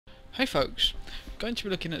Hey folks, I'm going to be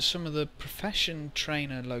looking at some of the profession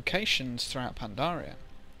trainer locations throughout Pandaria.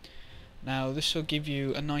 Now this will give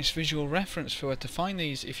you a nice visual reference for where to find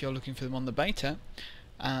these if you're looking for them on the beta,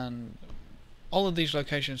 and all of these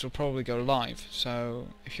locations will probably go live, so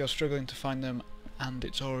if you're struggling to find them and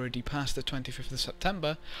it's already past the 25th of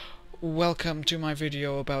September, welcome to my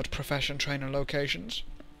video about profession trainer locations.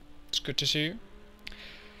 It's good to see you.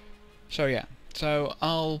 So yeah. So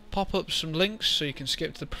I'll pop up some links so you can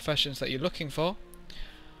skip to the professions that you're looking for,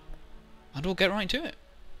 and we'll get right to it.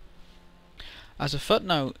 As a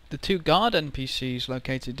footnote, the two guard NPCs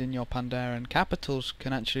located in your Pandaren capitals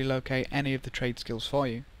can actually locate any of the trade skills for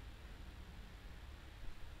you.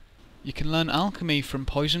 You can learn Alchemy from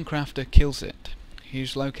Poison Crafter Killsit.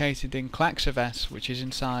 He's located in Klaxxi, which is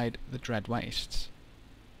inside the Dread Wastes.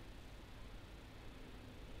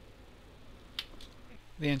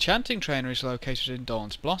 The Enchanting Trainer is located in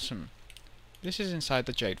Dawn's Blossom. This is inside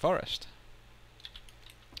the Jade Forest.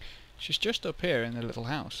 She's just up here in the little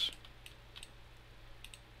house.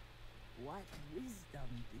 What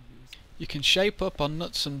wisdom do you say? You can shape up on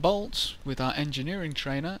nuts and bolts with our Engineering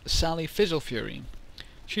Trainer, Sally Fizzlefury.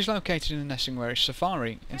 She's located in the Nessingwarish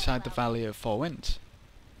Safari inside the Valley of Four Winds.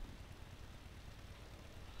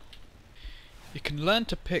 You can learn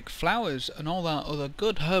to pick flowers and all that other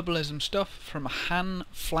good herbalism stuff from Han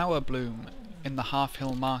Flower Bloom in the Half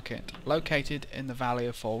Hill Market, located in the Valley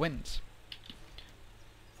of Four Winds.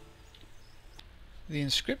 The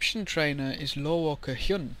Inscription Trainer is Lawwalker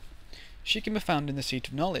Hyun. She can be found in the Seat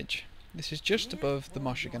of Knowledge. This is just above the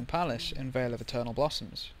Moshigan Palace in Vale of Eternal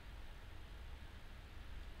Blossoms.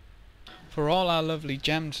 For all our lovely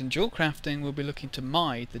gems and jewel crafting, we'll be looking to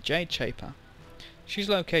Mai, the Jade Shaper. She's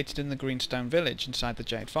located in the Greenstone Village inside the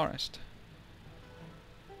Jade Forest.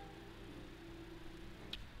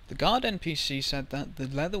 The guard NPC said that the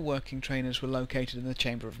leatherworking trainers were located in the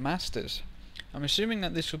Chamber of Masters. I'm assuming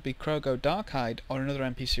that this would be Krogo Darkhide or another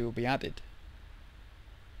NPC will be added.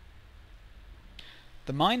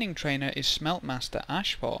 The mining trainer is Smeltmaster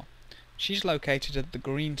Ashpaw. She's located at the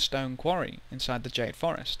Greenstone Quarry inside the Jade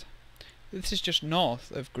Forest. This is just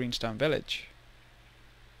north of Greenstone Village.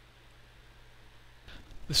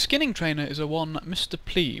 The skinning trainer is one Mr.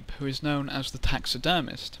 Plebe, who is known as the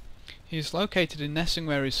taxidermist. He is located in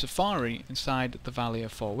Nessingwarish Safari inside the Valley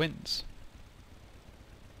of Four Winds.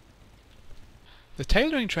 The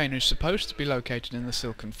tailoring trainer is supposed to be located in the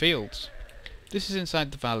Silken Fields. This is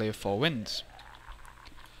inside the Valley of Four Winds.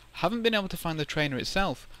 I haven't been able to find the trainer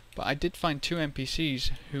itself, but I did find two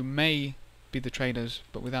NPCs who may be the trainers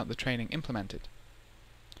but without the training implemented.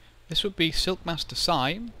 This would be Silkmaster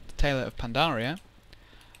Sai, the tailor of Pandaria,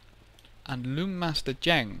 and Loommaster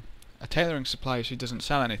Jeng, a tailoring supplier who doesn't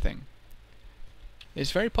sell anything.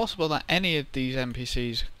 It's very possible that any of these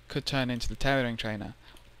NPCs could turn into the tailoring trainer,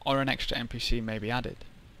 or an extra NPC may be added.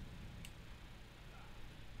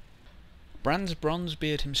 Brands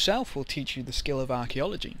Bronzebeard himself will teach you the skill of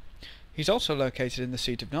archaeology. He's also located in the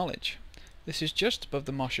Seat of Knowledge. This is just above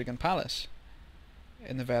the Moshigan Palace,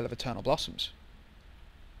 in the Vale of Eternal Blossoms.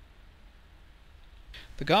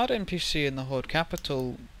 The guard NPC in the Horde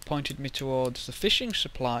capital pointed me towards the fishing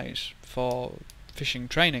supplies for fishing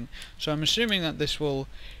training, so I'm assuming that this will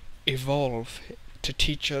evolve to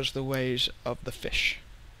teach us the ways of the fish.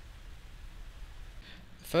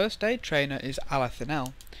 The first aid trainer is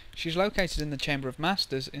Alathinel. She's located in the Chamber of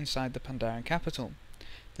Masters inside the Pandaren capital.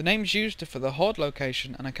 The name's used for the Horde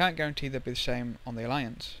location, and I can't guarantee they'll be the same on the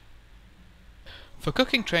Alliance. For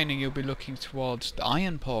cooking training, you'll be looking towards the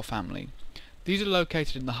Ironpaw family. These are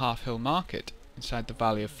located in the Half Hill Market inside the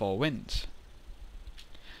Valley of Four Winds.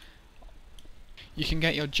 You can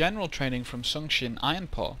get your general training from Sungshin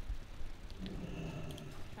Ironpaw.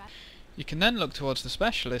 You can then look towards the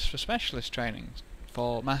specialists for specialist training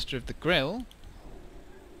for Master of the Grill,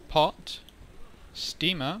 Pot,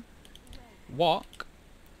 Steamer, Wok,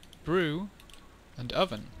 Brew and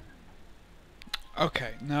Oven.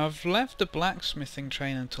 Okay, now I've left the blacksmithing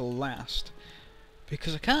train until last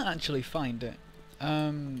because I can't actually find it.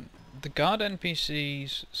 The guard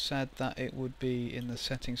NPCs said that it would be in the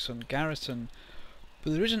Setting Sun Garrison,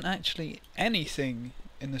 but there isn't actually anything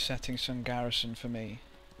in the Setting Sun Garrison for me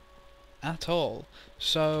at all.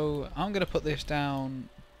 So I'm going to put this down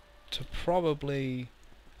to probably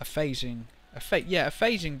a phasing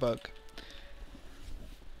bug.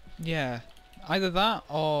 Yeah, either that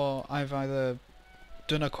or I've either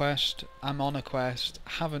done a quest, I'm on a quest,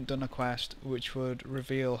 haven't done a quest, which would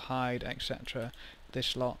reveal, hide, etc.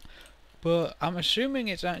 this lot. But I'm assuming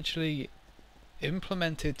it's actually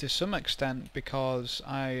implemented to some extent because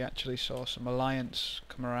I actually saw some Alliance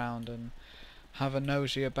come around and have a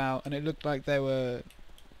nosy about, and it looked like they were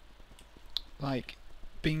like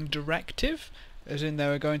being directive, as in they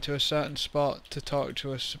were going to a certain spot to talk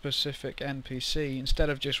to a specific NPC instead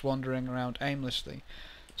of just wandering around aimlessly.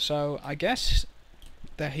 So I guess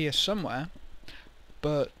they're here somewhere,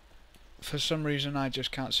 but for some reason I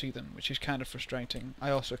just can't see them, which is kind of frustrating.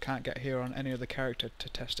 I also can't get here on any other character to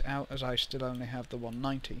test it out, as I still only have the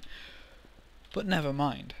 190. But never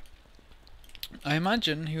mind. I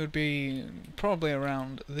imagine he would be probably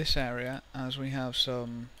around this area, as we have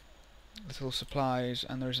some little supplies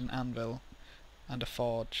and there is an anvil and a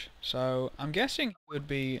forge. So I'm guessing he would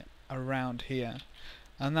be around here,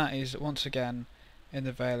 and that is once again in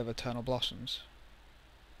the Vale of Eternal Blossoms.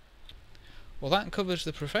 Well, that covers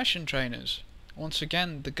the profession trainers. Once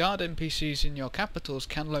again, the guard NPCs in your capitals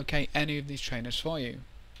can locate any of these trainers for you.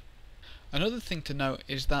 Another thing to note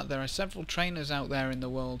is that there are several trainers out there in the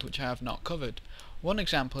world which I have not covered. One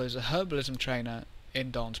example is a herbalism trainer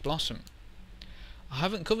in Dawn's Blossom. I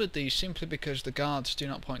haven't covered these simply because the guards do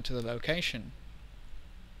not point to the location.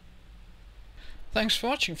 Thanks for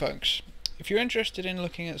watching, folks. If you're interested in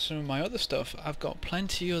looking at some of my other stuff, I've got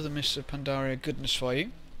plenty other Mists of Pandaria goodness for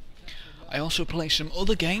you. I also play some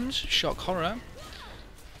other games, shock horror,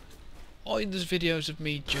 or there's videos of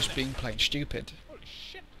me just being plain stupid.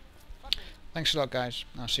 Thanks a lot, guys.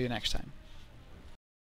 I'll see you next time.